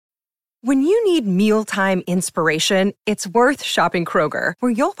When you need mealtime inspiration, it's worth shopping Kroger,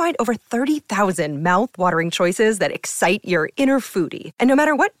 where you'll find over 30,000 mouth-watering choices that excite your inner foodie. And no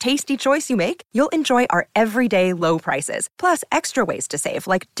matter what tasty choice you make, you'll enjoy our everyday low prices, plus extra ways to save,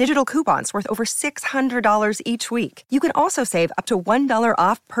 like digital coupons worth over $600 each week. You can also save up to $1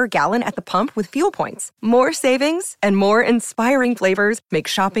 off per gallon at the pump with fuel points. More savings and more inspiring flavors make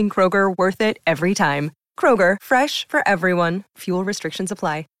shopping Kroger worth it every time. Kroger, fresh for everyone. Fuel restrictions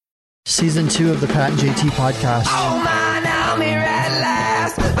apply. Season 2 of the Pat and JT podcast. Oh man, I'm here at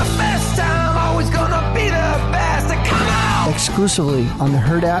last. The best time, always gonna be the best. Come on! Exclusively on the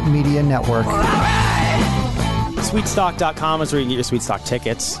Hurrdat Media Network. All right. Sweetstock.com is where you can get your Sweetstock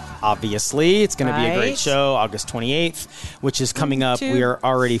tickets. Obviously, it's going to be a great show, August 28th, which is coming up. We are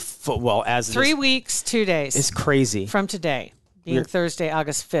already, as 3 weeks, 2 days. It's crazy. From today, being Thursday,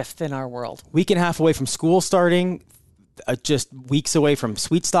 August 5th in our world. Week and a half away from school starting. Just weeks away from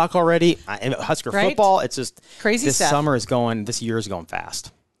Sweetstock already. Husker football. It's just crazy this stuff. This year is going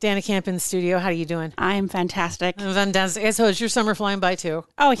fast. Dana Camp in the studio. How are you doing? I am fantastic. Fantastic. So is your summer flying by too?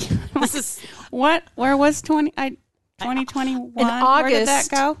 Oh, yeah. This is what? Where was 2021? In August, where did that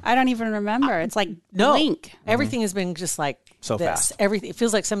go? I don't even remember. It's like blink. Everything has been just like so fast. Everything. It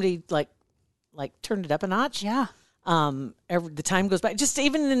feels like somebody like turned it up a notch. Yeah. The time goes by, just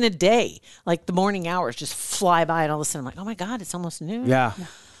even in a day, like the morning hours just fly by, and all of a sudden I'm like, oh my God, it's almost noon. Yeah.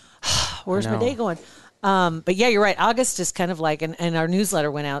 Where's my day going? But yeah, you're right. August is kind of like, and our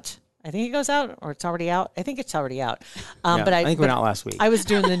newsletter went out. I think it goes out, or it's already out. I think it's already out. But I think it went out last week. I was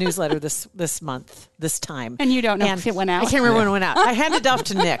doing the newsletter this month, this time. And you don't know if it went out? I can't remember when it went out. I handed it off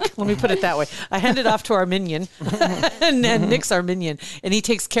to Nick. Let me put it that way. I handed it off to our minion, and Nick's our minion, and he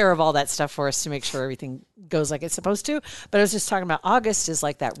takes care of all that stuff for us to make sure everything goes like it's supposed to. But I was just talking about August is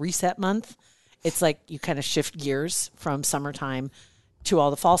like that reset month. It's like you kind of shift gears from summertime to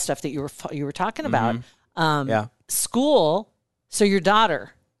all the fall stuff that you were talking about. School. So your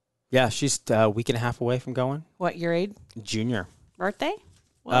daughter. Yeah, she's a week and a half away from going. What, your age? Junior. Birthday?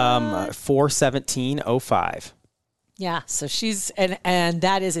 4/17/05. Yeah, so she's, and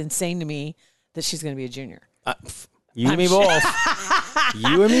that is insane to me that she's going to be a junior. You and me both.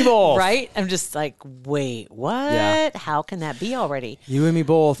 You and me both. Right? I'm just like, wait, what? Yeah. How can that be already? You and me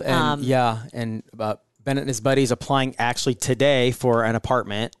both. And and Bennett and his buddies applying actually today for an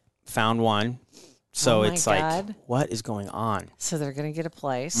apartment, found one. So it's like, what is going on? So they're going to get a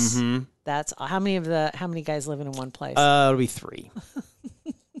place. Mm-hmm. That's how many guys living in one place? It'll be 3.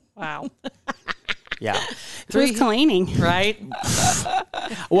 Wow. Yeah. Who's cleaning? Right.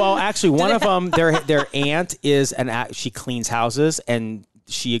 Well, actually, one of them, their aunt is she cleans houses, and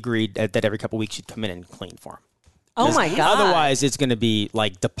she agreed that every couple of weeks she'd come in and clean for them. Oh my God. Otherwise, it's going to be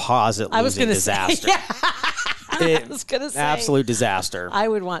like deposit losing disaster. Say, I was going to say. Absolute disaster. I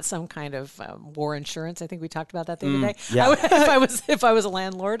would want some kind of war insurance. I think we talked about that the other day. Yeah. If I was a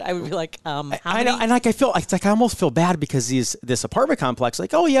landlord, I would be like, how many? I know, and like I almost feel bad because this apartment complex,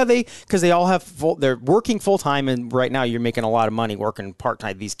 like, oh yeah, because they all have they're working full time, and right now you're making a lot of money working part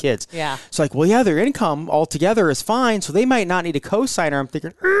time. These kids, yeah. It's like, well, yeah, their income altogether is fine, so they might not need a co-signer. I'm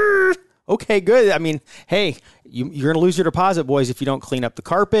thinking, okay, good. I mean, hey, you're going to lose your deposit, boys, if you don't clean up the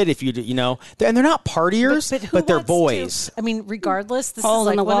carpet. If and they're not partiers, but they're boys. I mean, regardless, this Hole is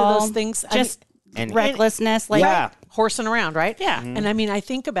like in the one wall, of those things. Just recklessness, horsing around, right? Yeah. Mm-hmm. And I mean, I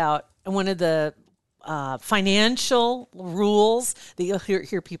think about one of the financial rules that you'll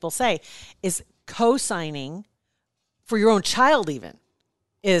hear people say is co-signing for your own child even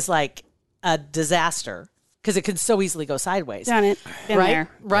is like a disaster. Because it can so easily go sideways. Done it. Been right? there.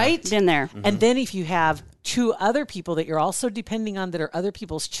 Right? Been there. Mm-hmm. And then if you have 2 other people that you're also depending on that are other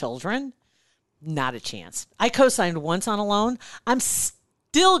people's children, not a chance. I co-signed once on a loan. I'm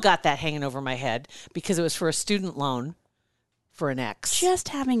still got that hanging over my head because it was for a student loan for an ex. Just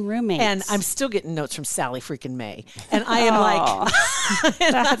having roommates. And I'm still getting notes from Sally freaking May. And I am like,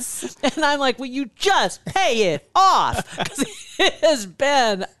 and I'm like, will you just pay it off? Because it has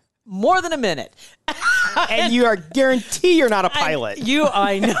been more than a minute. And you are guaranteed you're not a pilot.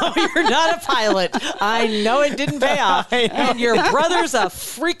 I know you're not a pilot. I know it didn't pay off. And your brother's a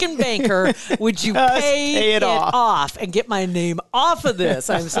freaking banker. Would you pay it off and get my name off of this?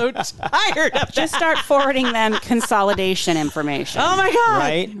 I'm so tired of Just start forwarding them consolidation information. Oh my God.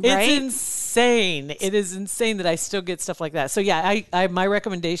 Right? It's insane. It is insane that I still get stuff like that. So yeah, I my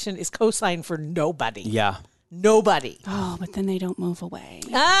recommendation is co-sign for nobody. Yeah. Nobody. Oh, but then they don't move away.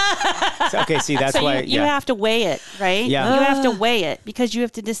 Okay, see, that's so why you have to weigh it, right? Yeah. You have to weigh it because you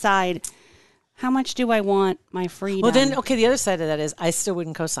have to decide how much do I want my freedom. Well, then, okay, the other side of that is I still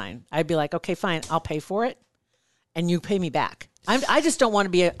wouldn't co-sign. I'd be like, okay, fine, I'll pay for it, and you pay me back. I just don't want to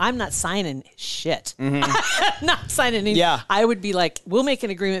be. I'm not signing shit. Not signing anything. Yeah. I would be like, we'll make an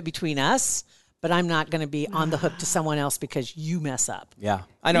agreement between us, but I'm not going to be on the hook to someone else because you mess up. Yeah,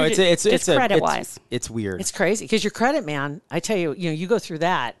 I know. Just It's credit-wise. It's weird. It's crazy because your credit, man. I tell you, you go through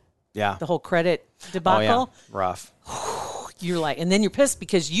that. yeah. The whole credit Oh debacle. yeah. Rough. You're like, and then you're pissed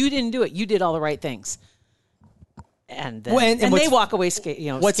because you didn't do it. You did all the right things. And then, Well, and and what's- they walk away.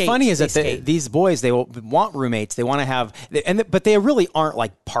 What's funny is that these boys, they want roommates. They want to have, but they really aren't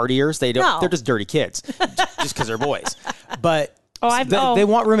like partiers. They don't. No. They're just dirty kids, just because they're boys. But Oh, they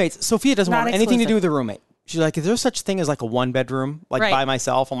want roommates. Sophia doesn't Not want anything to exclusive. do with a roommate. She's like, is there such thing as like a 1-bedroom, like Right. by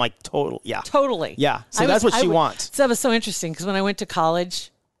myself? I'm like, yeah. Totally. Yeah. So that's what she wants. So that was so interesting because when I went to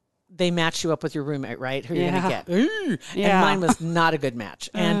college, they match you up with your roommate, right? Who you're going to Yeah. get. Ooh. Yeah. And mine was not a good match.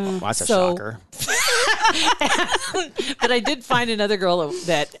 And Well, that's a so, shocker. But I did find another girl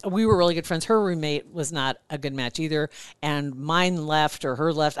that we were really good friends. Her roommate was not a good match either. And mine left or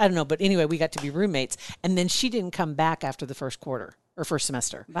her left. I don't know. But anyway, we got to be roommates. And then she didn't come back after the first quarter or first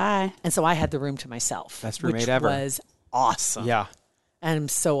semester. Bye. And so I had the room to myself. Best roommate which ever. was awesome. Yeah. And I'm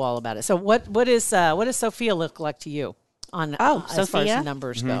so all about it. So what does Sophia look like to you on as far as Sophia? the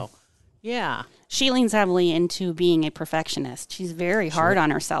numbers go? Yeah. She leans heavily into being a perfectionist. She's very hard on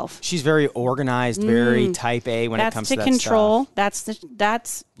herself. She's very organized, very type A when it That's comes to to that control. stuff.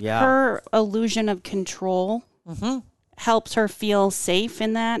 That's Yeah. her illusion of control helps her feel safe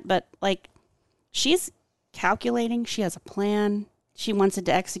in that. But like, she's calculating. She has a plan. She wants it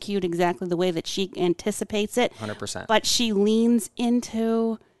to execute exactly the way that she anticipates it. 100%. But she leans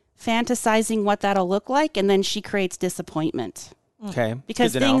into fantasizing what that'll look like, and then she creates disappointment Okay.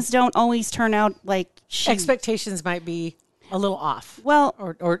 because Good to know. things don't always turn out like she. Expectations might be a little off. Well,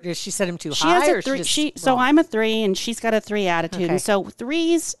 Or does she set him too she high? has or a 3. just So wrong? I'm a 3, and she's got a 3 attitude. Okay. And so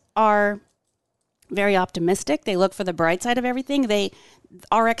 3s are very optimistic. They look for the bright side of everything.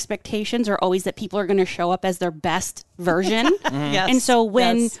 Our expectations are always that people are going to show up as their best version. Yes. And so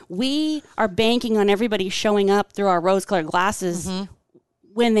when Yes. we are banking on everybody showing up through our rose-colored glasses,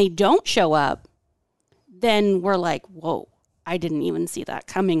 when they don't show up, then we're like, whoa, I didn't even see that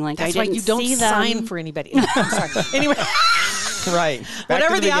coming. Like, That's I why didn't you don't see them. sign for anybody. I'm sorry. Anyway, Right. Back to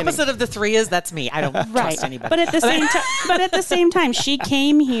whatever the beginning. opposite of the 3 is, that's me. I don't Right. trust anybody. But at the same time, she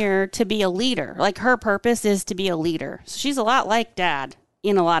came here to be a leader. Like, her purpose is to be a leader. So she's a lot like Dad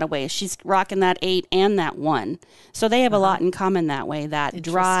in a lot of ways. She's rocking that 8 and that 1. So they have a lot in common that way. That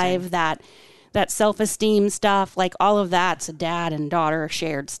drive, that self-esteem stuff, like all of that's a dad and daughter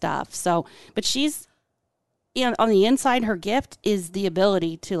shared stuff. So, but she's, on the inside, her gift is the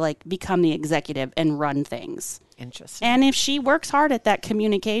ability to like become the executive and run things. Interesting. And if she works hard at that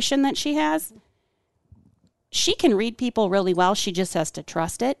communication that she has, she can read people really well. She just has to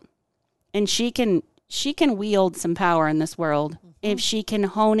trust it. And she can wield some power in this world if she can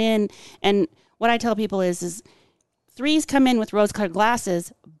hone in. And what I tell people is 3s come in with rose-colored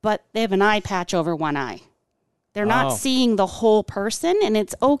glasses, but they have an eye patch over one eye. They're not Oh. seeing the whole person, and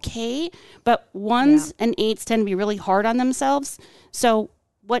it's okay. But 1s and 8s tend to be really hard on themselves. So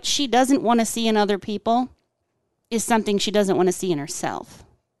what she doesn't want to see in other people is something she doesn't want to see in herself,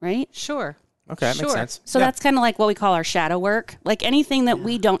 right? Sure. Okay, that makes Sure. sense. So that's kind of like what we call our shadow work. Like anything that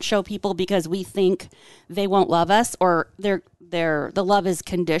we don't show people because we think they won't love us or the love is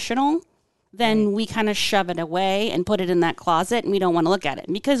conditional, then we kind of shove it away and put it in that closet and we don't want to look at it.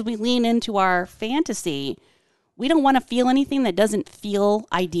 And because we lean into our fantasy, we don't want to feel anything that doesn't feel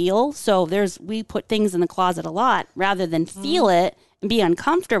ideal. So we put things in the closet a lot rather than feel it and be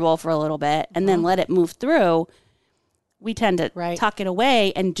uncomfortable for a little bit and then let it move through. We tend to tuck it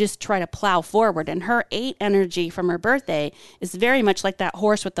away and just try to plow forward. And her 8 energy from her birthday is very much like that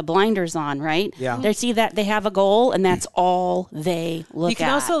horse with the blinders on, right? Yeah. They see that they have a goal and that's all they look at. You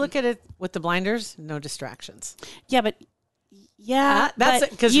can also look at it with the blinders, no distractions. Yeah, but that's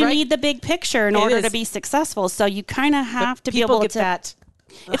but it, 'cause you right- need the big picture in It order is. to be successful. So you kind of have to be People able get to. that.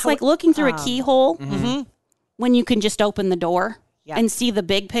 It's like looking through a keyhole when you can just open the door Yeah. and see the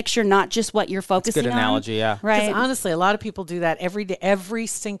big picture, not just what you're focusing Good on. analogy, yeah. Right. Because honestly, a lot of people do that every day, every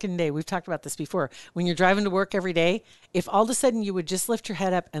stinking day. We've talked about this before. When you're driving to work every day, if all of a sudden you would just lift your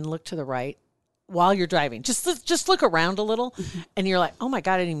head up and look to the right while you're driving, just look around a little, and you're like, oh my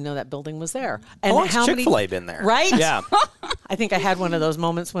God, I didn't even know that building was there. And How long's Chick-fil-A been there? Right? Yeah. I think I had one of those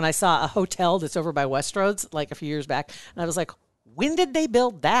moments when I saw a hotel that's over by Westroads like a few years back, and I was like, when did they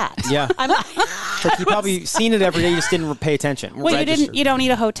build that? Yeah. Like you probably seen it every day, you just didn't pay attention. Well, Registered. you don't need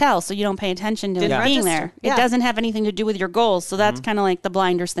a hotel, so you don't pay attention to it Didn't being register. there. Yeah. It doesn't have anything to do with your goals, so that's kind of like the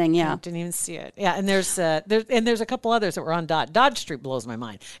blinders thing. Yeah. Didn't even see it. Yeah, and there's a couple others that were on Dodge Street blows my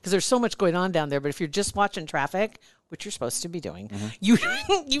mind because there's so much going on down there. But if you're just watching traffic, which you're supposed to be doing,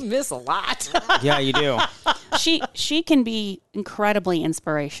 Mm-hmm. you miss a lot. Yeah, you do. She can be incredibly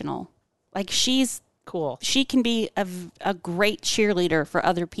inspirational. Like Cool. she can be a great cheerleader for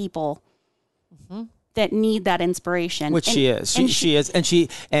other people that need that inspiration. Which she is. She is.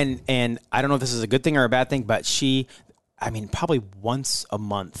 And I don't know if this is a good thing or a bad thing, but probably once a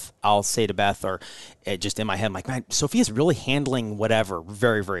month I'll say to Beth, or just in my head, I'm like, man, Sophia's really handling whatever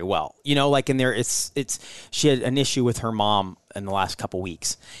very, very well. Like in there, she had an issue with her mom in the last couple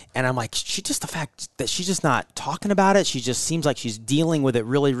weeks. And I'm like, the fact that she's just not talking about it, she just seems like she's dealing with it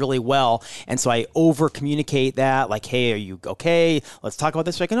really, really well. And so I over communicate that, like, hey, are you okay? Let's talk about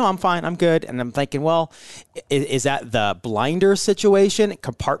this. Like, no, I'm fine. I'm good. And I'm thinking, well, is that the blinder situation?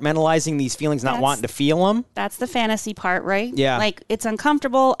 Compartmentalizing these feelings, not wanting to feel them? That's the fantasy part, right? Yeah. Like, it's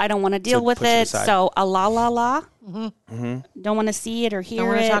uncomfortable. I don't want to deal So with push it it. aside. So a la la la. Don't want to see it or hear Don't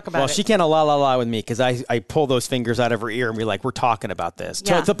want it. to talk about Well, it. she can't la la la with me because I pull those fingers out of her ear and be like, we're talking about this.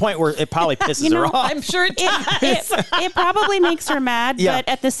 Yeah. To the point where it probably pisses her off. I'm sure it does. It probably makes her mad, Yeah. but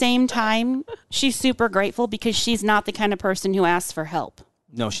at the same time, she's super grateful because she's not the kind of person who asks for help.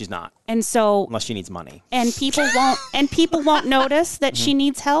 No, she's not, And so, unless she needs money. and people won't notice that she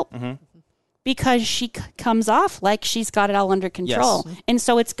needs help because she comes off like she's got it all under control. Yes. And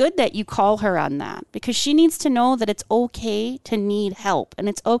so it's good that you call her on that because she needs to know that it's okay to need help and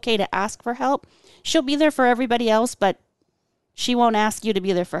it's okay to ask for help. She'll be there for everybody else, but she won't ask you to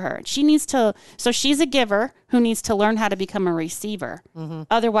be there for her. So she's a giver who needs to learn how to become a receiver.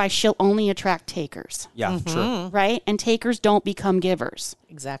 Otherwise, she'll only attract takers, Yeah, true. right? And takers don't become givers.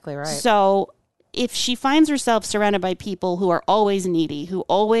 Exactly right. So if she finds herself surrounded by people who are always needy, who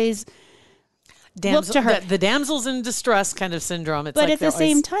always look to her, the damsels in distress kind of syndrome. It's but like at the they're same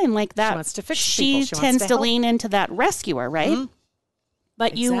always- time, like that, she wants to fix she people. She wants tends to to help. lean into that rescuer, right?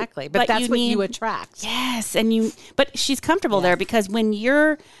 But you exactly. But that's what you attract. Yes, but she's comfortable there because when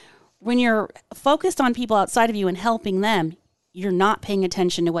you're focused on people outside of you and helping them, you're not paying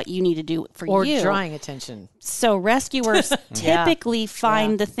attention to what you need to do for Or you. drawing attention. So rescuers typically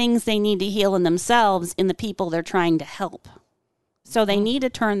find the things they need to heal in themselves in the people they're trying to help. So they need to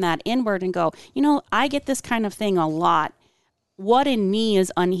turn that inward and go, I get this kind of thing a lot. What in me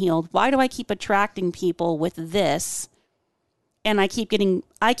is unhealed? Why do I keep attracting people with this? And I keep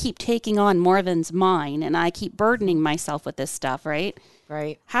taking on more than's mine, and I keep burdening myself with this stuff, right?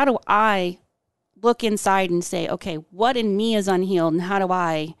 Right. How do I look inside and say, okay, what in me is unhealed, and how do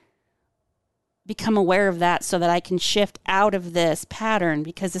I become aware of that so that I can shift out of this pattern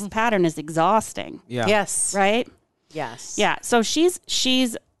because this pattern is exhausting, Yeah. Yes. right? Yes. Yeah. So she's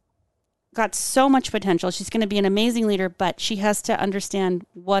got so much potential. She's going to be an amazing leader, but she has to understand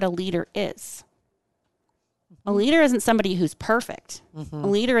what a leader is. A leader isn't somebody who's perfect. A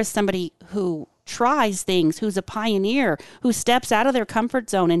leader is somebody who tries things, who's a pioneer, who steps out of their comfort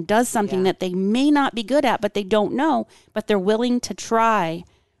zone and does something that they may not be good at, but they don't know, but they're willing to try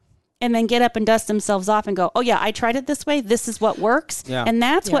and then get up and dust themselves off and go, oh yeah, I tried it this way. This is what works. Yeah. And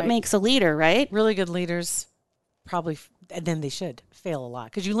that's what right. makes a leader, right? Really good leaders probably, and then they should fail a lot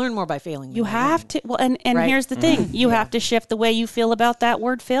because you learn more by failing. than You by have winning. to, well, and Right. here's the thing. You have to shift the way you feel about that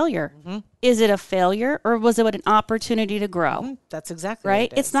word failure. Is it a failure or was it an opportunity to grow? That's exactly Right?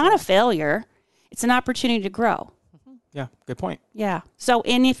 What it It's is. not a failure. It's an opportunity to grow. Yeah, good point. Yeah. So,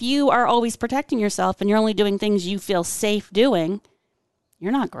 and if you are always protecting yourself and you're only doing things you feel safe doing,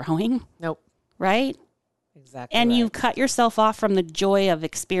 you're not growing, Nope. right? Exactly. And right. you've cut yourself off from the joy of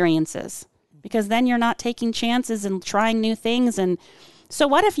experiences because then you're not taking chances and trying new things. And so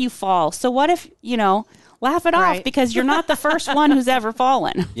what if you fall? So what if, laugh it off Right. because you're not the first one who's ever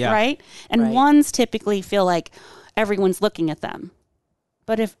fallen, Yeah. right? And Right. ones typically feel like everyone's looking at them.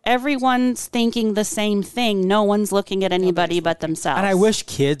 But if everyone's thinking the same thing, no one's looking at anybody but themselves. And I wish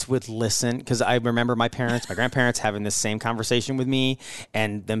kids would listen because I remember my grandparents having this same conversation with me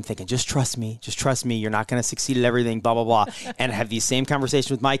and them thinking, just trust me. You're not going to succeed at everything, blah, blah, blah. And I have these same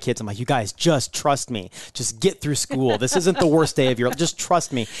conversations with my kids. I'm like, you guys, just trust me. Just get through school. This isn't the worst day of your life. Just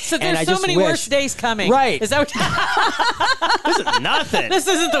trust me. So and there's I so just many wish, worse days coming. Right. Is that what This is nothing. this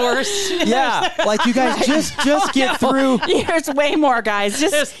isn't the worst? Yeah. Like you guys just get through. There's way more, guys.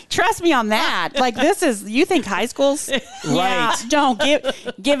 Just trust me on that. Like this is, you think high school's? Yeah, don't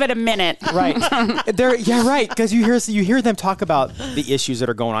give it a minute. Right. Right. Because you hear them talk about the issues that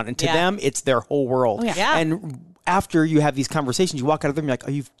are going on, and to Yeah. them, it's their whole world. Yeah. And after you have these conversations, you walk out of them, you're like,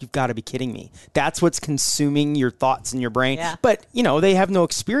 oh, you've got to be kidding me. That's what's consuming your thoughts and your brain. Yeah. But, they have no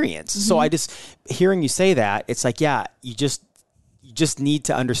experience. So I just, hearing you say that, it's like, yeah, you just need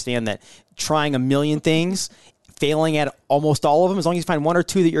to understand that trying a million things failing at almost all of them. As long as you find one or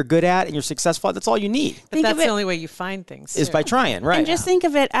two that you're good at and you're successful at, that's all you need. But Think that's of the it- only way you find things. Is too. by trying, right? And just think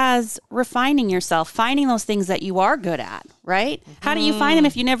of it as refining yourself, finding those things that you are good at, right? How do you find them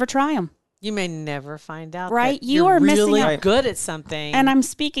if you never try them? You may never find out. Right? that You you're are missing really out. good at something. And I'm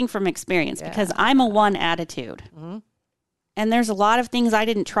speaking from experience because I'm a one attitude. And there's a lot of things I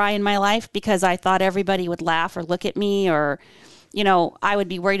didn't try in my life because I thought everybody would laugh or look at me or, you know, I would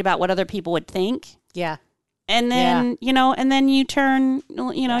be worried about what other people would think. yeah. And then, you know, and then you turn,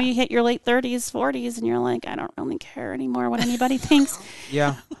 you know, you hit your late 30s, 40s, and you're like, I don't really care anymore what anybody thinks.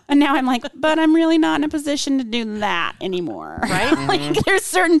 Yeah. And now I'm like, but I'm really not in a position to do that anymore. Right? Like there's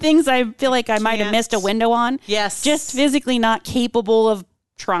certain things I feel like I might have missed a window on. Yes. Just physically not capable of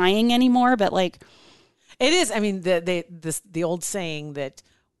trying anymore. But like, It is. I mean, the old saying that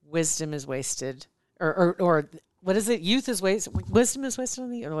wisdom is wasted, or what is it? Youth is wasted. Wisdom is wasted on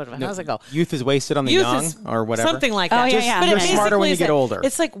the. Or whatever. How does it go? Youth is wasted on the Youth young is or whatever. Something like Oh, that. yeah, yeah. But it You're smarter when basically you is get that- older.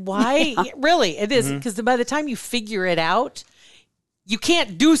 It's like, why? Really, it is. Because by the time you figure it out, you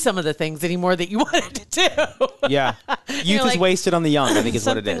can't do some of the things anymore that you wanted to do. Yeah. Youth is like- wasted on the young, I think is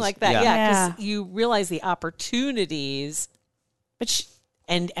what it Something is. like that. Yeah. Yeah. Because you realize the opportunities, but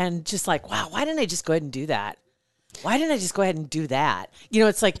and just like, wow, why didn't I just go ahead and do that? Why didn't I just go ahead and do that? You know,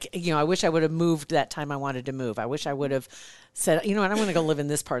 it's like, you know, I wish I would have moved that time I wanted to move. I wish I would have said, you know what, I'm going to go live in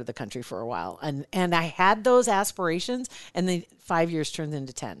this part of the country for a while. And I had those aspirations, and then 5 years turned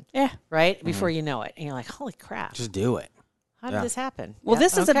into 10. Yeah. Right? Before you know it. And you're like, holy crap. Just do it. How did this happen? well, Yeah.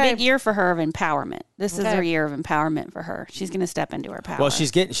 this is a Okay. big year for her of empowerment. This is Okay. her year of empowerment for her. She's going to step into her power. Well, she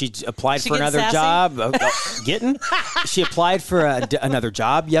applied She for getting another sassy? job. She applied for another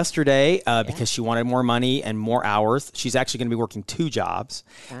job yesterday because she wanted more money and more hours. She's actually going to be working 2 jobs.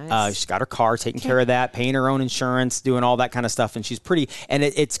 Nice. She's got her car, taking care of that, paying her own insurance, doing all that kind of stuff. And she's pretty. And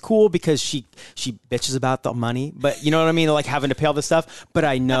it's cool because she bitches about the money, but you know what I mean, like having to pay all this stuff. But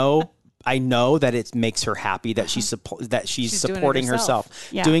I know that it makes her happy that she's doing it supporting herself. herself,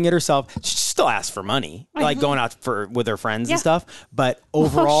 Yeah. doing it herself. She still asks for money, like going out with her friends and stuff. But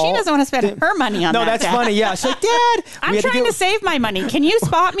overall, she doesn't want to spend her money on no, that. that's Dad. funny. Yeah, she's like, Dad, I'm trying to save my money. Can you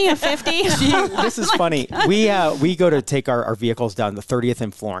spot me a 50? This is funny. We go to take our vehicles down the 30th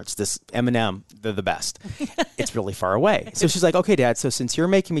in Florence. This M&M, they're the best. It's really far away. So she's like, okay, Dad, so since you're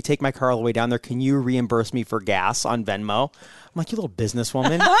making me take my car all the way down there, can you reimburse me for gas on Venmo? I'm like, you little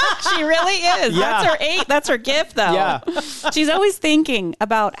businesswoman. She really is. Yeah. That's her gift, though. Yeah. She's always thinking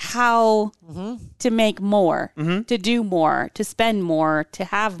about how to make more, to do more, to spend more, to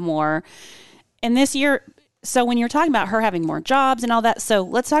have more. And this year, so when you're talking about her having more jobs and all that, so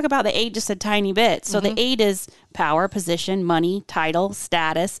let's talk about the 8 just a tiny bit. So the 8 is power, position, money, title,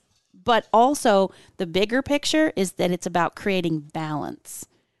 status. But also the bigger picture is that it's about creating balance.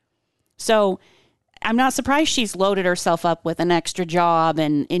 So I'm not surprised she's loaded herself up with an extra job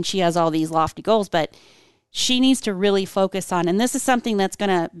and she has all these lofty goals, but she needs to really focus on, and this is something that's going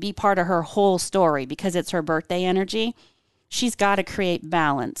to be part of her whole story because it's her birthday energy. She's got to create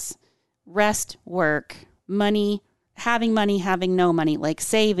balance, rest, work, money, having no money, like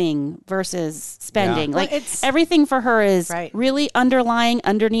saving versus spending. Yeah. Like Well, it's- everything for her is Right. really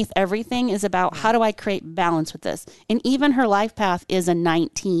underneath everything is about how do I create balance with this? And even her life path is a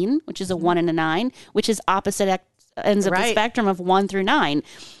 19, which is a 1 and a 9, which is opposite ends of the Right. spectrum of 1 through 9.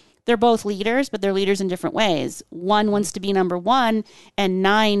 They're both leaders, but they're leaders in different ways. 1 wants to be number 1, and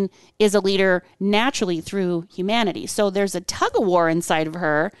 9 is a leader naturally through humanity. So there's a tug of war inside of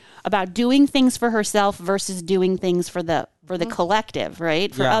her about doing things for herself versus doing things for the collective,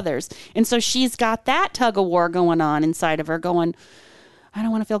 right? For Yeah. others. And so she's got that tug of war going on inside of her going, I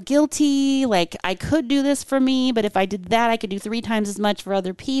don't want to feel guilty. Like I could do this for me, but if I did that, I could do 3 times as much for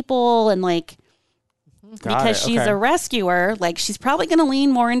other people. And like, because she's a rescuer, like she's probably going to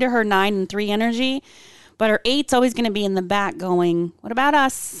lean more into her 9 and 3 energy, but her 8's always going to be in the back going, what about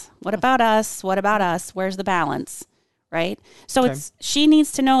us? What about us? What about us? Where's the balance? Right? So she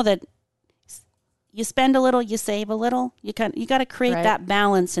needs to know that you spend a little, you save a little. You got to create Right. that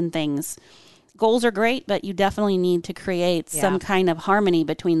balance in things. Goals are great, but you definitely need to create some kind of harmony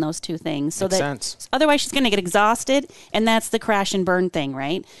between those two things. So Makes that sense. otherwise she's going to get exhausted, and that's the crash and burn thing,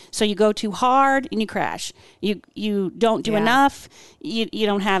 right? So you go too hard and you crash. You don't do enough, you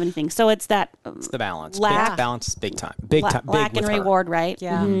don't have anything. So it's that It's the balance. Lack- Balance is big time. Big time. Big lack with and her. reward, right?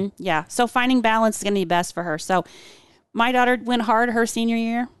 Yeah. Yeah. So finding balance is going to be best for her. So my daughter went hard her senior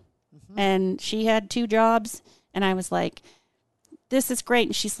year, and she had 2 jobs, and I was like, this is great.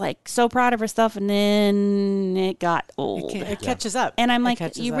 And she's like so proud of herself. And then it got old. It catches up. And I'm It like,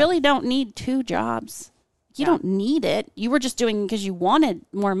 catches you up. really don't need 2 jobs. You don't need it. You were just doing it because you wanted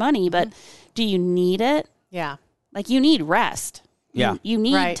more money, but do you need it? Yeah. Like you need rest. Yeah. You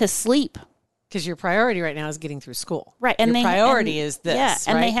need Right. to sleep. Because your priority right now is getting through school. Right. And And your priority and- is this. Yeah.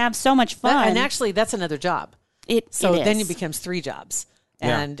 And right? they have so much fun. And actually, that's another job. So Then is. it becomes 3 jobs.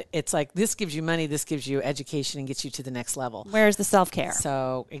 Yeah. And it's like, this gives you money, this gives you education and gets you to the next level. Where's the self-care?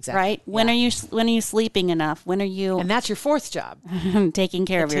 So, exactly. Right? When are you sleeping enough? When are you And that's your 4th job. taking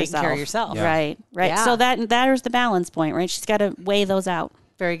care of taking yourself? care of yourself. Yeah. Right. Right. Yeah. So that is the balance point, right? She's got to weigh those out.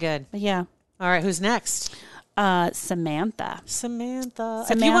 Very good. But yeah. All right, who's next? Samantha. Samantha.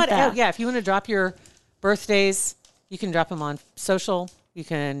 Samantha. If you want to drop your birthdays, you can drop them on social. You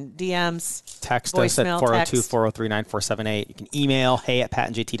can DMs. Text us at voicemail, 402-403-9478. You can email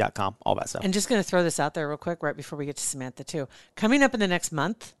hey@patandjt.com, all that stuff. And just going to throw this out there real quick right before we get to Samantha too. Coming up in the next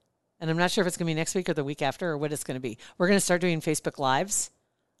month, and I'm not sure if it's going to be next week or the week after or what it's going to be. We're going to start doing Facebook Lives,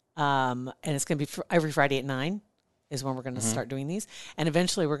 and it's going to be every Friday at 9 is when we're going to start doing these. And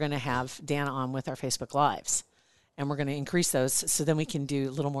eventually we're going to have Dana on with our Facebook Lives. And we're going to increase those so then we can do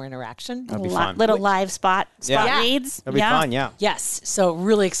a little more interaction. That'd be fun. Little live spot Yeah. reads. That'd be fun, yeah. Yes. So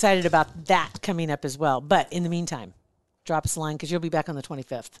really excited about that coming up as well. But in the meantime, drop us a line because you'll be back on the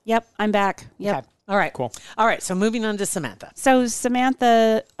 25th. Yep. I'm back. Yep. Okay. All right. Cool. All right. So moving on to Samantha. So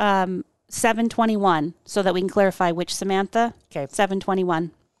Samantha, 721, so that we can clarify which Samantha. Okay.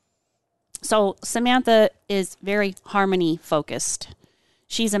 721. So Samantha is very harmony focused.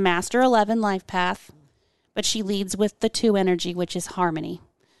 She's a Master 11 life path, but she leads with the 2 energy, which is harmony.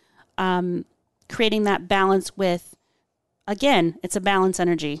 Creating that balance with, again, it's a balance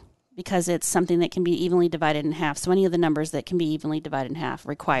energy because it's something that can be evenly divided in half. So any of the numbers that can be evenly divided in half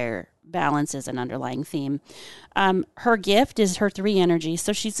require balance as an underlying theme. Her gift is her 3 energy.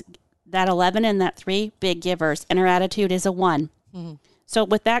 So she's that 11 and that 3, big givers, and her attitude is a 1. Mm-hmm. So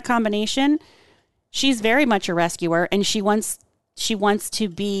with that combination, she's very much a rescuer, and she wants to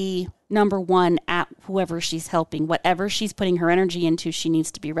be number 1 at whoever she's helping. Whatever she's putting her energy into, she needs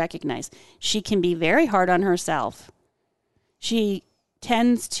to be recognized. She can be very hard on herself. She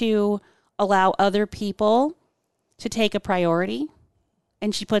tends to allow other people to take a priority,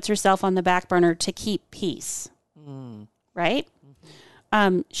 and she puts herself on the back burner to keep peace. Right?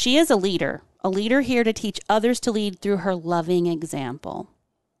 She is a leader here to teach others to lead through her loving example.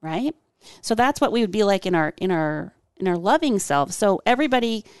 Right? So that's what we would be like in our loving self. So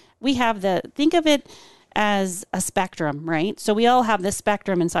everybody, we have think of it as a spectrum, right? So we all have this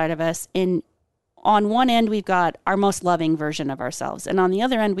spectrum inside of us. On one end, we've got our most loving version of ourselves. And on the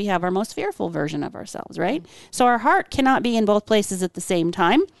other end, we have our most fearful version of ourselves, right? So our heart cannot be in both places at the same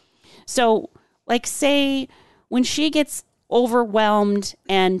time. So like say when she gets overwhelmed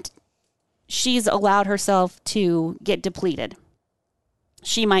and she's allowed herself to get depleted,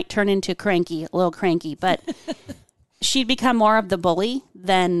 she might turn into a little cranky, but she'd become more of the bully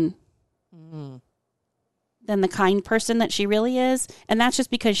than the kind person that she really is. And that's just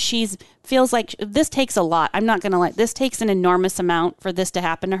because feels like this takes a lot. I'm not going to lie. This takes an enormous amount for this to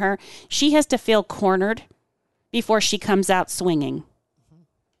happen to her. She has to feel cornered before she comes out swinging.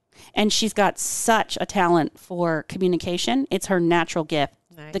 And she's got such a talent for communication. It's her natural gift.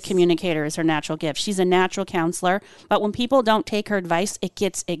 Nice. The communicator is her natural gift. She's a natural counselor. But when people don't take her advice, it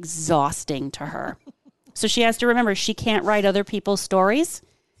gets exhausting to her. So she has to remember she can't write other people's stories.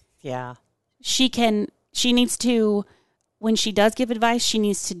 Yeah. She needs to, when she does give advice, she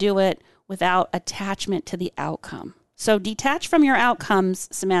needs to do it without attachment to the outcome. So detach from your outcomes,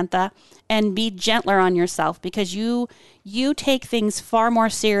 Samantha, and be gentler on yourself because you take things far more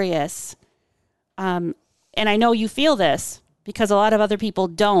serious. And I know you feel this because a lot of other people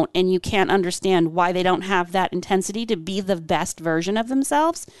don't, and you can't understand why they don't have that intensity to be the best version of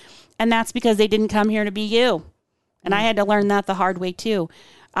themselves. And that's because they didn't come here to be you. And I had to learn that the hard way too.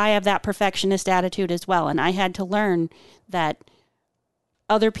 I have that perfectionist attitude as well. And I had to learn that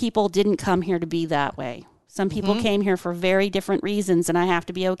other people didn't come here to be that way. Some people came here for very different reasons, and I have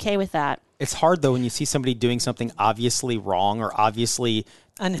to be okay with that. It's hard, though, when you see somebody doing something obviously wrong or obviously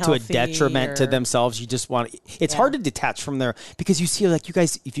unhealthy to a detriment to themselves. You just want it's hard to detach from there because you see, like, you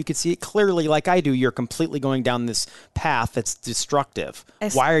guys, if you could see it clearly like I do, you're completely going down this path that's destructive.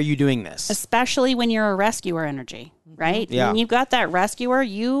 Why are you doing this? Especially when you're a rescuer energy, right? Yeah. When you've got that rescuer,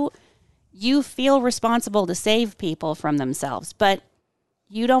 you feel responsible to save people from themselves, but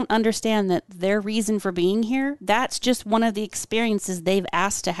you don't understand that their reason for being here, that's just one of the experiences they've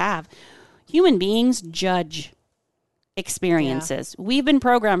asked to have. Human beings judge experiences. Yeah. We've been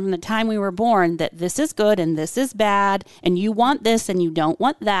programmed from the time we were born that this is good and this is bad, and you want this and you don't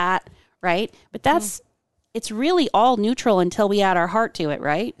want that, right? But it's really all neutral until we add our heart to it,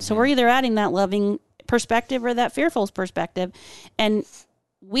 right? So we're either adding that loving perspective or that fearful perspective. And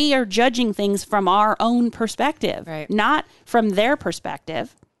we are judging things from our own perspective, Right. not from their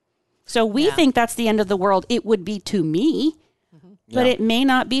perspective. So we think that's the end of the world. It would be to me, but it may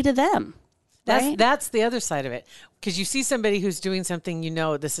not be to them. Right? That's the other side of it. Because you see somebody who's doing something,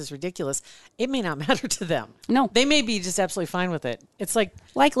 this is ridiculous. It may not matter to them. No. They may be just absolutely fine with it. It's like,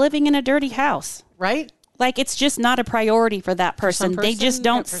 Living in a dirty house. right? Like it's just not a priority for that person. They just person,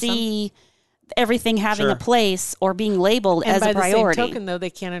 don't for some- see everything having Sure. a place or being labeled And as by a priority. the same token, though, they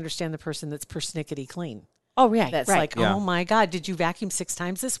can't understand the person that's persnickety clean. Oh, right. That's right. like, Yeah. oh my God, did you vacuum 6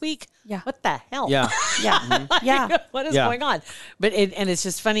 times this week? Yeah. What the hell? Yeah. Yeah. Yeah. What is Yeah. going on? But it's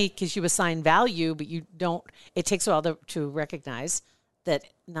just funny because you assign value, but you don't. It takes a while to recognize that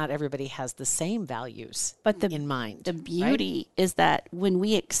not everybody has the same values. But in mind, The right? beauty is that when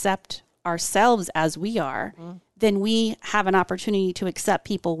we accept ourselves as we are, then we have an opportunity to accept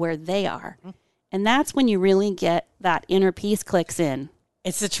people where they are. And that's when you really get that inner peace clicks in.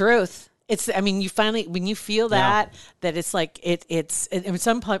 It's the truth. You finally, when you feel that it's like,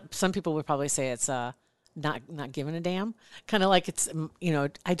 some people would probably say it's not giving a damn. Kind of like it's,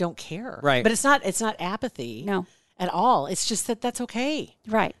 I don't care. Right. But it's not apathy. No. At all. It's just that's okay.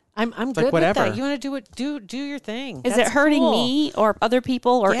 Right. I'm good like with whatever. that. You want to do it, do your thing. Is That's it hurting cool. me or other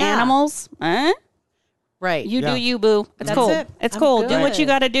people or Yeah. animals? Right. You Yeah. do you, boo. It's That's cool. it. It's I'm cool. Do what good. you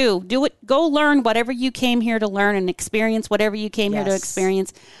got to do. Do it. Go learn whatever you came here to learn and experience whatever you came here to Yes.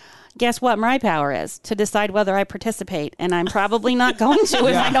 experience. Guess what my power is? To decide whether I participate. And I'm probably not going to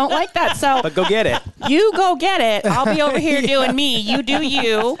if I don't like that. So But go get it. you go get it. I'll be over here doing me. You do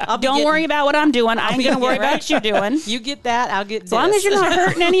you. Don't worry about what I'm doing. I'm going to worry about what you're doing. You get that, I'll get As long as you're not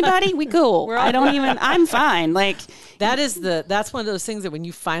hurting anybody, we cool. I'm fine. Like, that's one of those things that when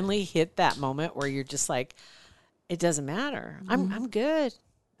you finally hit that moment where you're just like, it doesn't matter. Mm-hmm. I'm good.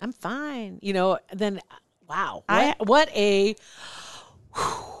 I'm fine. Then wow. that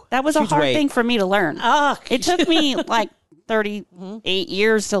was a Huge hard weight. thing for me to learn. It took me like 38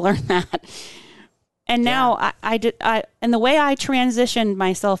 years to learn that. And now and the way I transitioned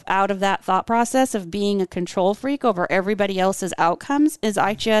myself out of that thought process of being a control freak over everybody else's outcomes is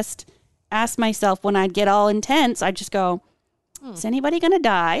I just asked myself when I'd get all intense, I'd just go, is anybody going to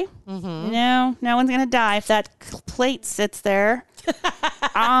die? No one's going to die if that plate sits there.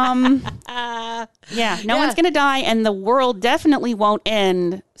 No one's going to die, and the world definitely won't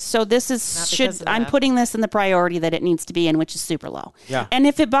end. So this is I'm putting this in the priority that it needs to be in, which is super low. Yeah. And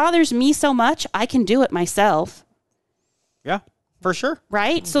if it bothers me so much, I can do it myself. Yeah, for sure.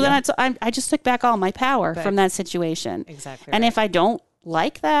 Right. So then I just took back all my power from that situation. Exactly And right. if I don't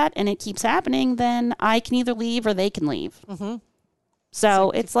like that and it keeps happening, then I can either leave or they can leave.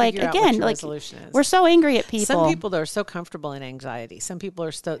 So it's like, figure out what again, your like resolution is. we're so angry at people. Some people though are so comfortable in anxiety. Some people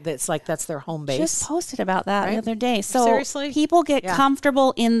are that's like that's their home base. Just posted about that Right? the other day. So Seriously? people get Yeah.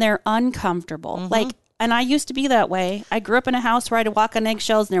 comfortable in their uncomfortable. Like, and I used to be that way. I grew up in a house where I had to walk on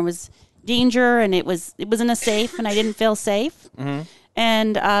eggshells and there was danger and it wasn't a safe and I didn't feel safe.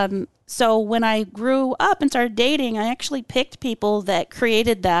 And so when I grew up and started dating, I actually picked people that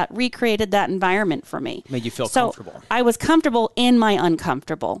recreated that environment for me. Made you feel So comfortable. I was comfortable in my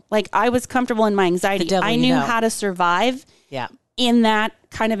uncomfortable. Like I was comfortable in my anxiety. The devil I you knew know. how to survive Yeah. in that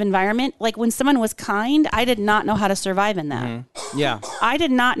kind of environment. Like when someone was kind, I did not know how to survive in that. Yeah. I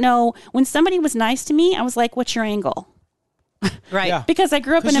did not know when somebody was nice to me, I was like, what's your angle? Right. Yeah. Because I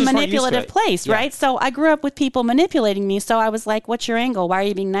grew up 'Cause in a you just weren't used to manipulative it. place, Yeah. right? So I grew up with people manipulating me. So I was like, what's your angle? Why are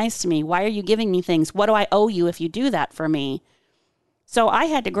you being nice to me? Why are you giving me things? What do I owe you if you do that for me? So I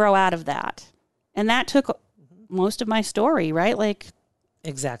had to grow out of that. And that took most of my story, right? Like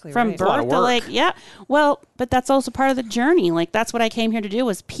Exactly. from right. a lot birth of to work. like, yeah. Well, but that's also part of the journey. Like that's what I came here to do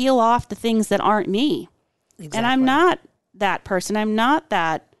was peel off the things that aren't me. And I'm not that person. I'm not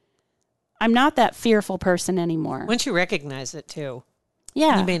that fearful person anymore. Once you recognize it too.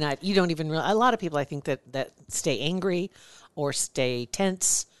 Yeah. You don't even realize. A lot of people, I think, that stay angry or stay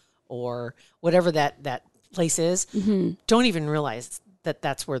tense or whatever that place is, don't even realize that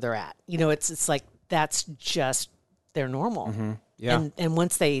that's where they're at. It's like that's just their normal. Yeah. And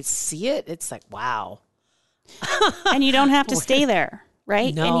once they see it, it's like, wow. And you don't have to stay there,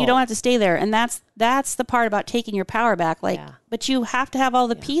 right? No. And you don't have to stay there. And that's the part about taking your power back. Like, Yeah. but you have to have all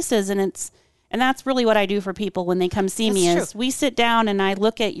the pieces, and that's really what I do for people when they come see me That's is we sit down and I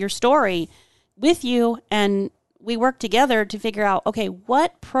look at your story with you and we work together to figure out, okay,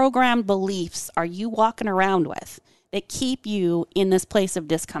 what programmed beliefs are you walking around with that keep you in this place of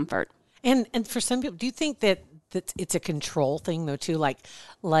discomfort? And for some people, do you think that it's a control thing though too?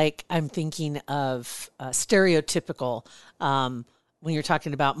 Like I'm thinking of stereotypical when you're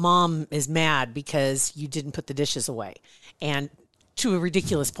talking about mom is mad because you didn't put the dishes away, and to a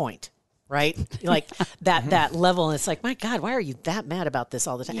ridiculous point, right? Like that level. And it's like, my God, why are you that mad about this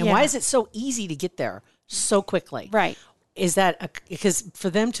all the time? And why is it so easy to get there so quickly? Right. Is that because for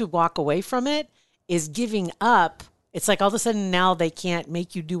them to walk away from it is giving up. It's like all of a sudden now they can't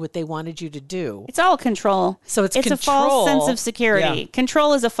make you do what they wanted you to do. It's all control. So it's a control. false sense of security. Yeah.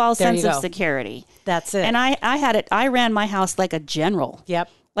 Control is a false There sense you of go. security. That's it. And I had it. I ran my house like a general. Yep.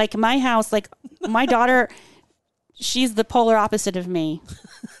 Like my house, like my daughter, she's the polar opposite of me.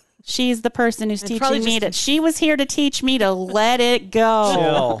 She's the person who's probably teaching me just- she was here to teach me to let it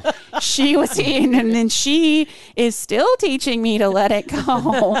go. She was here, and then she is still teaching me to let it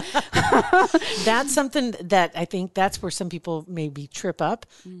go. That's something that I think that's where some people maybe trip up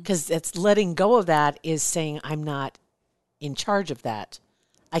because it's letting go of that is saying, I'm not in charge of that.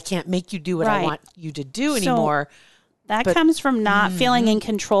 I can't make you do what I Right. want you to do So- anymore. That But- comes from not feeling in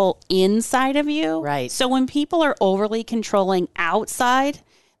control inside of you. Right. So when people are overly controlling outside,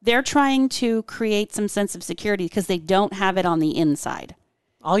 they're trying to create some sense of security because they don't have it on the inside.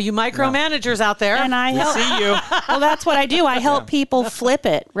 All you micromanagers out there. And I help See you. well, that's what I do. I help people flip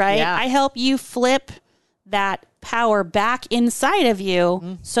it, right? Yeah. I help you flip that power back inside of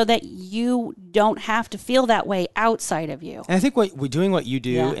you so that you don't have to feel that way outside of you. And I think what we're doing what you do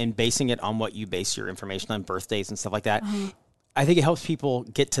Yeah. and basing it on what you base your information on, birthdays and stuff like that. I think it helps people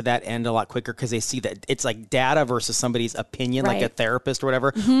get to that end a lot quicker because they see that it's like data versus somebody's opinion, like a Right. therapist or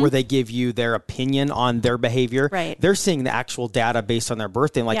whatever, where they give you their opinion on their behavior. Right. They're seeing the actual data based on their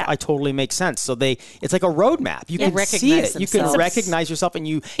birthday and like, Yeah. I totally make sense. So it's like a roadmap. You can see recognize it. You can themselves. recognize yourself and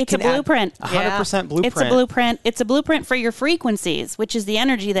you It's a can add blueprint. 100% blueprint. It's a blueprint. It's a blueprint for your frequencies, which is the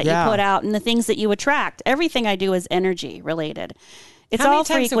energy that Yeah. you put out and the things that you attract. Everything I do is energy related. It's How many all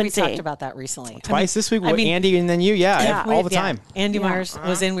times frequency. have we talked about that recently? Twice this week I with mean- Andy and then you. Yeah, all the Yeah. time. Andy Myers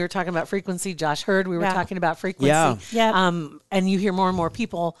was in. We were talking about frequency. Josh Hurd. We were Yeah. talking about frequency. Yeah. Yeah. And you hear more and more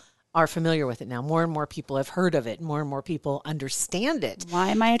people are familiar with it now. More and more people have heard of it. More and more people understand it. Why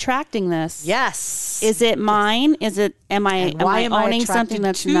am I attracting this? Yes. Is it mine? Am I And why am I owning attracted something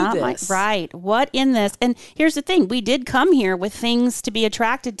that's to not this? mine? Right. What in this? And here's the thing. We did come here with things to be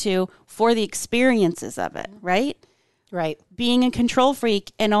attracted to for the experiences of it, right? right. Being a control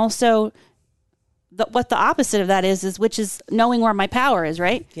freak and also what the opposite of that is which is knowing where my power is,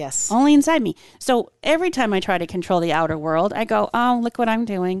 right? Yes. Only inside me. So every time I try to control the outer world, I go, oh, look what I'm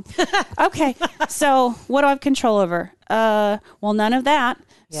doing. Okay. So what do I have control over? Well, none of that.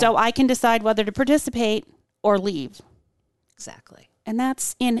 So I can decide whether to participate or leave. Exactly. And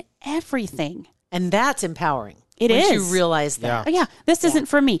that's in everything. And that's empowering. It Once is. you realize that. Oh, yeah, this isn't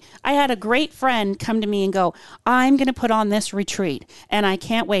for me. I had a great friend come to me and go, I'm going to put on this retreat and I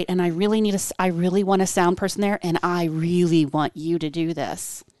can't wait. And I really want a sound person there. And I really want you to do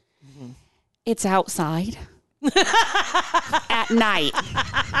this. Mm-hmm. It's outside at night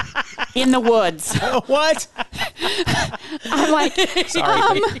in the woods. What? I'm like,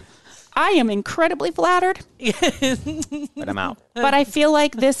 I am incredibly flattered, But I'm out. but I feel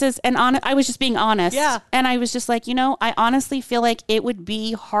like this is I was just being honest. Yeah. And I was just like, I honestly feel like it would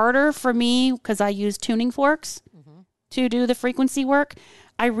be harder for me because I use tuning forks to do the frequency work.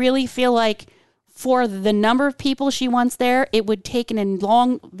 I really feel like for the number of people she wants there, it would take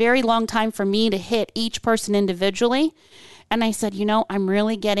very long time for me to hit each person individually. And I said, I'm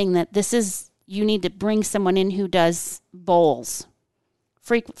really getting that you need to bring someone in who does bowls.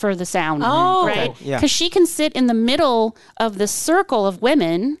 For the sound, Oh, right? okay. Yeah. Because she can sit in the middle of the circle of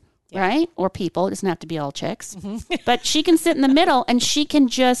women, right? Or people. It doesn't have to be all chicks. But she can sit in the middle and she can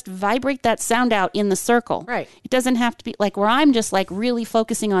just vibrate that sound out in the circle. Right. It doesn't have to be like where I'm just like really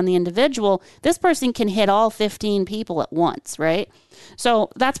focusing on the individual. This person can hit all 15 people at once, right? So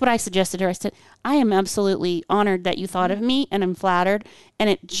that's what I suggested to her. I said, I am absolutely honored that you thought of me and I'm flattered. And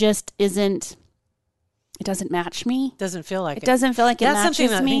it just isn't. It doesn't match me. Doesn't feel like it. It doesn't feel like it That's matches something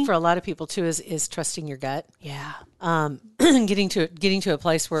that I me. think for a lot of people too is trusting your gut. Yeah. Getting to a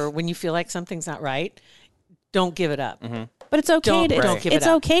place where when you feel like something's not right, don't give it up. But it's okay Don't give it it's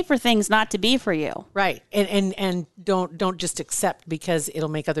up. okay for things not to be for you. Right. And don't just accept because it'll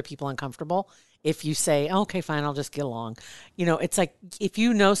make other people uncomfortable. If you say, okay, fine, I'll just get along. It's like if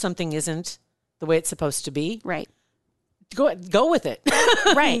you know something isn't the way it's supposed to be, Right. go with it.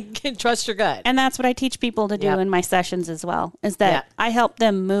 Right. Trust your gut. And that's what I teach people to do Yep. in my sessions as well, is that Yeah. I help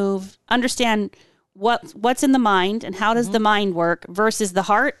them understand what's in the mind and how does the mind work versus the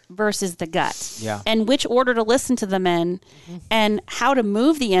heart versus the gut. Yeah. And which order to listen to them in and how to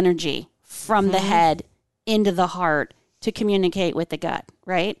move the energy from the head into the heart to communicate with the gut,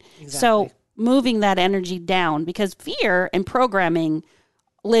 right? So moving that energy down because fear and programming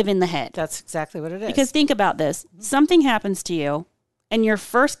live in the head. That's exactly what it is. Because think about this. Something happens to you. And your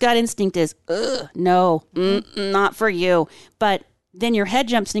first gut instinct is, ugh, no, not for you. But then your head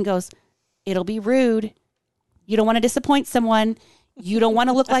jumps and goes, it'll be rude. You don't want to disappoint someone. You don't want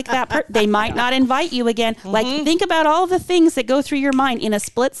to look like that. They might not invite you again. Like, think about all the things that go through your mind in a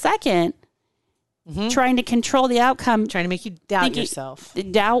split second, trying to control the outcome. Trying to make you doubt yourself.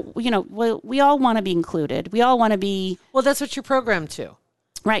 Doubt, we all want to be included. We all want to be. Well, that's what you're programmed to.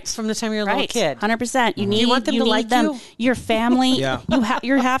 Right. From the time you're a little kid. 100%. You want them to like you? Your family.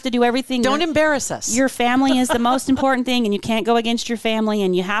 You have to do everything. Don't embarrass us. Your family is the most important thing, and you can't go against your family,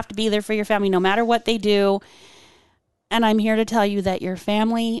 and you have to be there for your family no matter what they do. And I'm here to tell you that your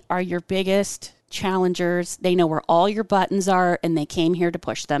family are your biggest challengers. They know where all your buttons are, and they came here to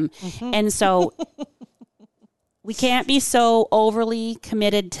push them. And so we can't be so overly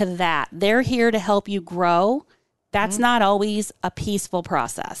committed to that. They're here to help you grow. That's not always a peaceful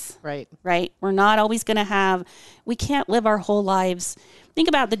process. Right. We're not always going to we can't live our whole lives. Think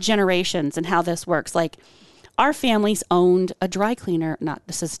about the generations and how this works. Like, our families owned a dry cleaner.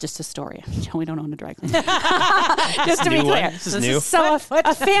 This is just a story. We don't own a dry cleaner. Just to be clear. This is new. So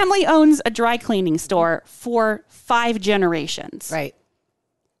a family owns a dry cleaning store for 5 generations. Right.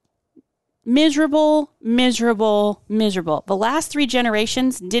 Miserable. The last 3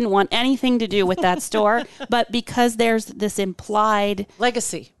 generations didn't want anything to do with that store, but because there's this implied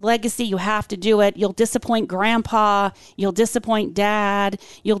legacy, you have to do it. You'll disappoint grandpa. You'll disappoint dad.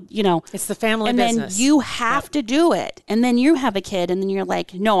 It's the family and business. Then you have to do it. And then you have a kid, and then you're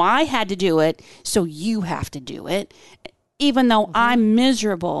like, no, I had to do it, so you have to do it, even though I'm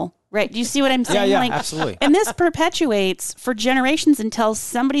miserable. Right. Do you see what I'm saying? Yeah, absolutely. And this perpetuates for generations until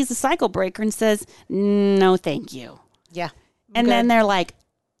somebody's a cycle breaker and says, no, thank you. Yeah. And then they're like,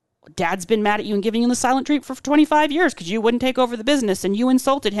 Dad's been mad at you and giving you the silent treatment for 25 years because you wouldn't take over the business, and you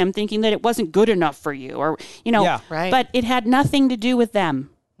insulted him thinking that it wasn't good enough for you, or, right. But it had nothing to do with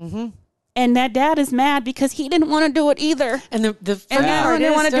them. And that dad is mad because he didn't want to do it either. And the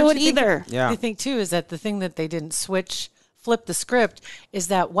didn't want to do it either. I think too is that the thing that they didn't flip the script is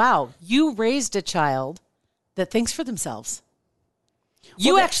that, wow, you raised a child that thinks for themselves.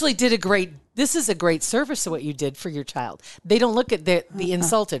 You actually did this is a great service of what you did for your child. They don't look at the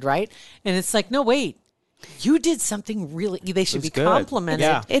insulted, right? And it's like, no, wait, you did something they should be complimented.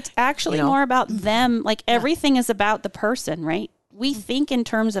 Yeah. It's actually more about them. Like, everything is about the person, right? We think in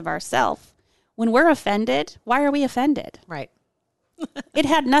terms of ourselves. When we're offended, why are we offended? Right. It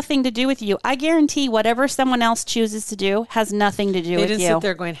had nothing to do with you. I guarantee whatever someone else chooses to do has nothing to do with you. They didn't sit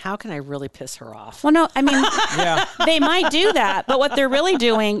there going, how can I really piss her off? Well, no, I mean, they might do that, but what they're really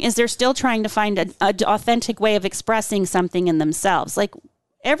doing is they're still trying to find an authentic way of expressing something in themselves. Like,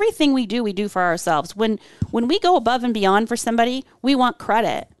 everything we do for ourselves. When we go above and beyond for somebody, we want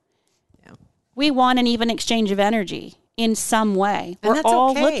credit. Yeah. We want an even exchange of energy in some way. And We're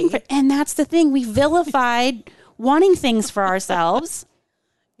all looking for, and that's the thing. We vilified wanting things for ourselves.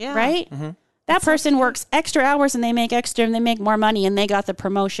 Yeah. Right? That person works extra hours and they make extra and they make more money and they got the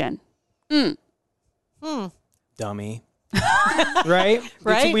promotion. Dummy. Right?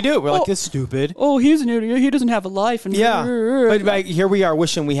 That's what we do. We're like, this is stupid. Oh, he's an idiot. He doesn't have a life. And But here we are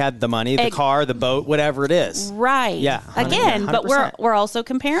wishing we had the money, the car, the boat, whatever it is. Right. Yeah. Again, 100%. but we're also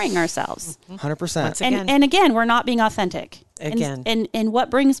comparing ourselves. 100%. And again, we're not being authentic. Again. And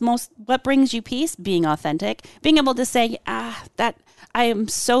what brings you peace? Being authentic. Being able to say, that I am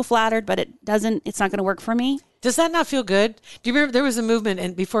so flattered, but it's not going to work for me. Does that not feel good? Do you remember there was a movement,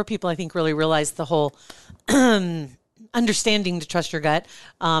 and before people, I think, really realized the whole understanding to trust your gut,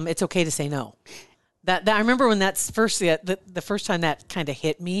 it's okay to say no. That I remember when that's the first time that kind of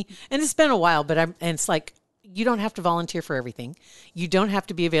hit me, and it's been a while, but it's like, you don't have to volunteer for everything. You don't have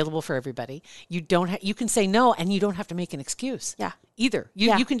to be available for everybody. You can say no, and you don't have to make an excuse. Yeah. Either.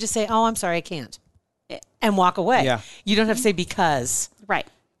 You can just say, "Oh, I'm sorry, I can't," and walk away. Yeah. You don't have to say because. Right.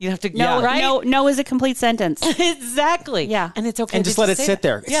 You don't have to. No, right? No is a complete sentence. Exactly. Yeah. And it's okay. And to just let it say sit that.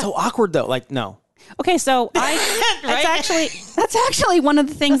 there. It's so awkward though. Like, no. Okay, so that's actually one of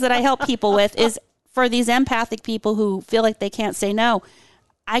the things that I help people with is for these empathic people who feel like they can't say no.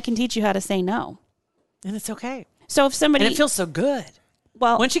 I can teach you how to say no. And it's okay. So if somebody, and it feels so good.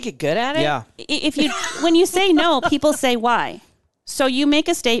 Well, once you get good at it, yeah. When you say no, people say why. So you make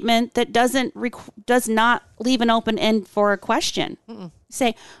a statement that does not leave an open end for a question.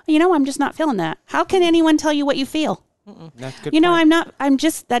 Say, I'm just not feeling that. How can anyone tell you what you feel? That's a good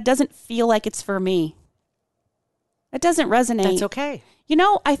point. That doesn't feel like it's for me. It doesn't resonate. That's okay.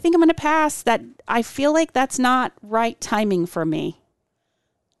 I think I'm going to pass that. I feel like that's not right timing for me.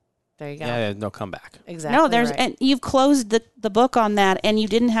 There you go. Yeah, there's no comeback. Exactly. No, there's right. and you've closed the book on that, and you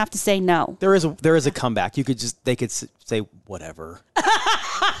didn't have to say no. There is a comeback. You could they could say whatever.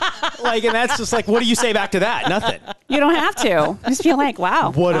 Like, and that's just like, what do you say back to that? Nothing. You don't have to. Just feel like,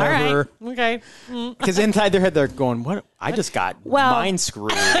 wow, Whatever. all right. Okay. Because inside their head, they're going, "What? I just got mind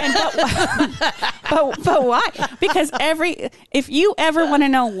screwed." But why? Because if you ever want to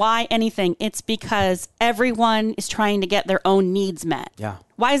know why anything, it's because everyone is trying to get their own needs met. Yeah.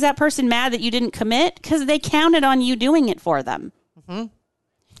 Why is that person mad that you didn't commit? Because they counted on you doing it for them. Mm-hmm.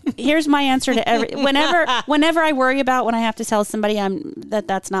 Here's my answer to whenever I worry about when I have to tell somebody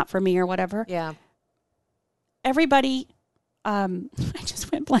that's not for me or whatever. Yeah. Everybody, I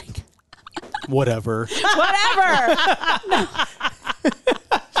just went blank. Whatever. Whatever.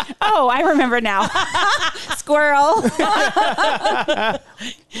 Oh, I remember now. Squirrel.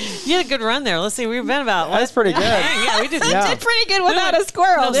 You had a good run there. Let's see. We've been about. That's pretty good. Yeah, we did. Yeah. Did pretty good without a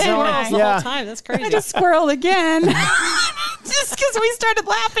squirrel, No didn't squirrels I? the Yeah. whole time. That's crazy. I just squirreled again. Just because we started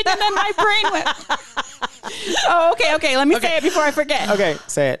laughing and then my brain went. Oh, okay. Let me say it before I forget. Okay,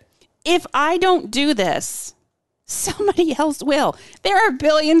 say it. If I don't do this, somebody else will. There are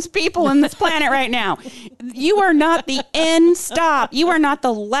billions of people on this planet right now. You are not the end stop. You are not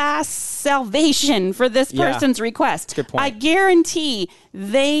the last salvation for this Yeah. person's request. That's a good point. I guarantee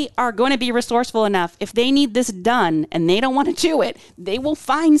they are going to be resourceful enough. If they need this done and they don't want to do it, they will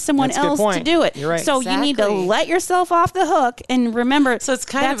find someone That's a good else to point. do it. You're right. So you need to Exactly. let yourself off the hook and remember So it's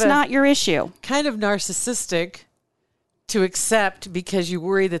kind of that's a- not your issue. Kind of narcissistic to accept because you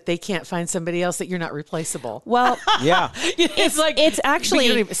worry that they can't find somebody else that you're not replaceable. Well, Yeah. It's like it's actually-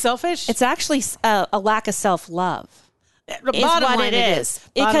 you don't even- selfish. it's actually a lack of self-love. The Is bottom what line it is.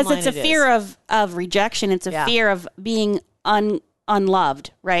 Bottom Because line it's a it is. fear of rejection. It's a Yeah. fear of being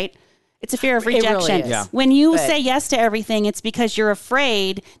unloved, right? It's a fear of It really rejection. is. Yeah. When you But- say yes to everything, it's because you're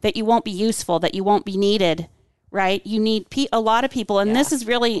afraid that you won't be useful, that you won't be needed, right? You need a lot of people, and this is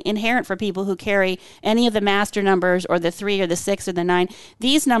really inherent for people who carry any of the master numbers or the 3 or the 6 or the 9.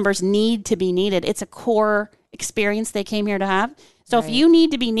 These numbers need to be needed. It's a core experience they came here to have. So if you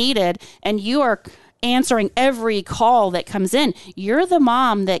need to be needed and you are answering every call that comes in, you're the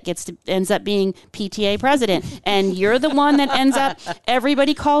mom that ends up being PTA president, and you're the one that ends up,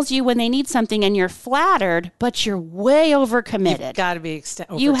 everybody calls you when they need something, and you're flattered, but you're way overcommitted. Got to be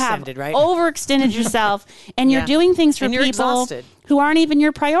You have overextended, right? overextended yourself, and you're Yeah. doing things for And you're people exhausted. who aren't even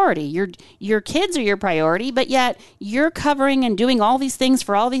your priority. Your kids are your priority, but yet you're covering and doing all these things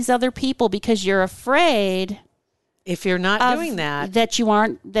for all these other people because you're afraid If you're not of doing that,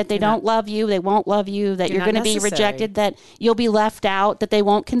 that they don't love you, they won't love you, that You're you're not going to be necessary. rejected, that you'll be left out, that they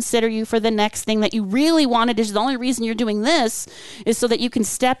won't consider you for the next thing that you really wanted. Is the only reason you're doing this is so that you can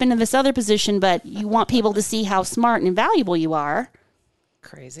step into this other position, but you want people to see how smart and valuable you are.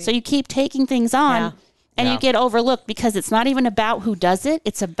 crazy. So you keep taking things on Yeah. and you get overlooked because it's not even about who does it,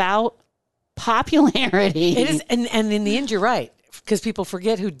 it's about popularity. It is, and in the end, you're right, because people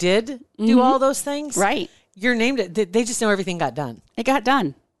forget who did do all those things. Right. You're named it. They just know everything got done. It got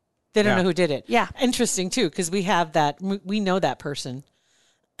done. They don't Yeah. know who did it. Yeah. Interesting too, because we have that. We know that person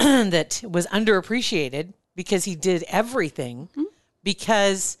that was underappreciated because he did everything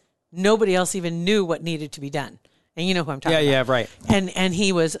because nobody else even knew what needed to be done. And you know who I'm talking about. Yeah, right. And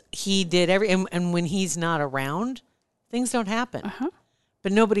he did and when he's not around, things don't happen.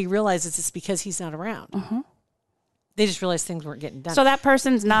 But nobody realizes it's because he's not around. They just realized things weren't getting done. So that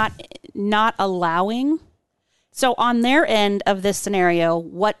person's not allowing. So on their end of this scenario,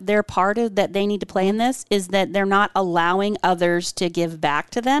 what their part of that they need to play in this is that they're not allowing others to give back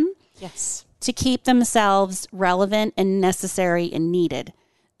to them yes. to keep themselves relevant and necessary and needed.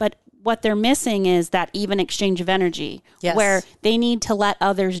 But what they're missing is that even exchange of energy Yes. where they need to let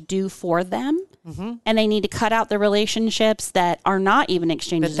others do for them. And they need to cut out the relationships that are not even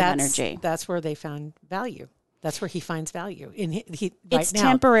exchanges of energy. That's where they found value. That's where he finds value. In he It's right now.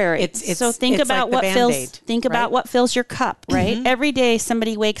 temporary. It's so think it's about like what the fills Band-Aid, think right? about what fills your cup, right? Every day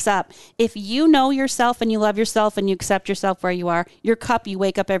somebody wakes up. If you know yourself and you love yourself and you accept yourself where you are, your cup, you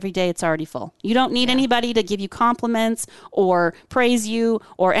wake up every day, it's already full. You don't need anybody to give you compliments or praise you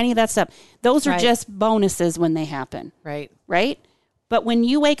or any of that stuff. Those are Right. just bonuses when they happen, right. right? But when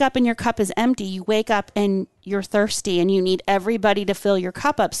you wake up and your cup is empty, you wake up and you're thirsty and you need everybody to fill your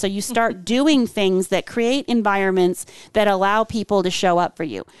cup up. So you start doing things that create environments that allow people to show up for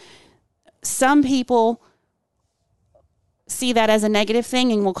you. Some people see that as a negative thing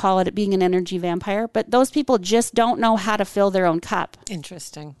and we'll call it being an energy vampire, but those people just don't know how to fill their own cup,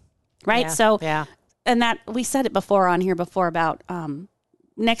 Interesting. right? Yeah. So, yeah. and that we said it before on here before about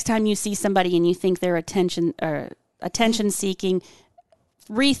next time you see somebody and you think they're attention seeking,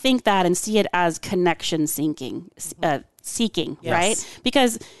 rethink that and see it as connection seeking, right?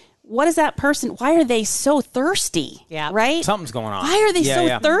 Because what is that person? Why are they so thirsty? Yeah. Right? Something's going on. Why are they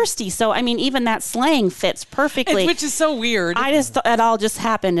so thirsty? So, I mean, even that slang fits perfectly. Which is so weird. I just thought it all just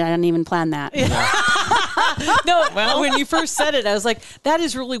happened. I didn't even plan that. No, when you first said it, I was like, that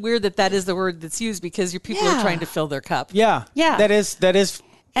is really weird that is the word that's used because your people are trying to fill their cup. Yeah. Yeah. That is.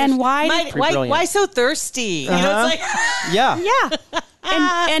 And why? Why so thirsty? You know, it's like, Yeah.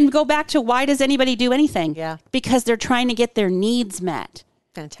 And go back to why does anybody do anything? Yeah. Because they're trying to get their needs met.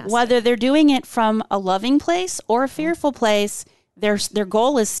 fantastic. Whether they're doing it from a loving place or a fearful place, their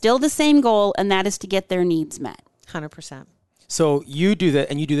goal is still the same goal, and that is to get their needs met. 100%. So you do that,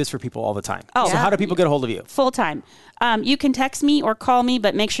 and you do this for people all the time. Oh, so how do people get a hold of you? Full time. You can text me or call me,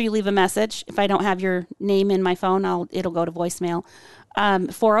 but make sure you leave a message. If I don't have your name in my phone, it'll go to voicemail.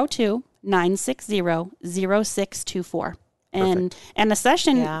 402-960-0624. And a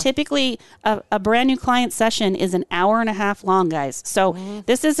session, typically a brand new client session is an hour and a half long, guys. So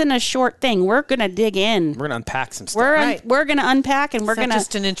this isn't a short thing. We're going to dig in. We're going to unpack some stuff. We're going to unpack, and we're going to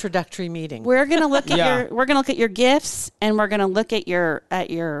just an introductory meeting. We're going to look at your gifts, and we're going to look at your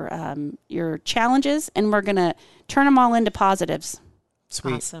challenges, and we're going to turn them all into positives.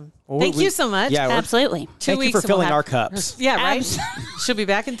 Sweet. Awesome. Well, Thank you so much. Yeah, absolutely. Thank you for filling our cups. Yeah, right? She'll be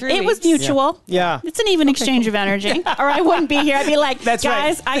back in 3 weeks. It was mutual. Yeah. It's an even exchange of energy. Or I wouldn't be here. I'd be like, That's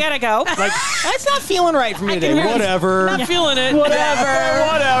guys, right. I got to go. Like, that's not feeling right for me today. Whatever. Not feeling it.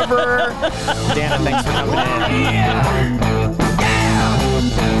 Whatever. Dana, thanks for coming in.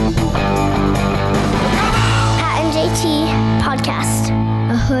 Pat and JT Podcast,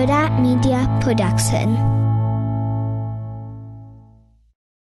 a Huda Media Production.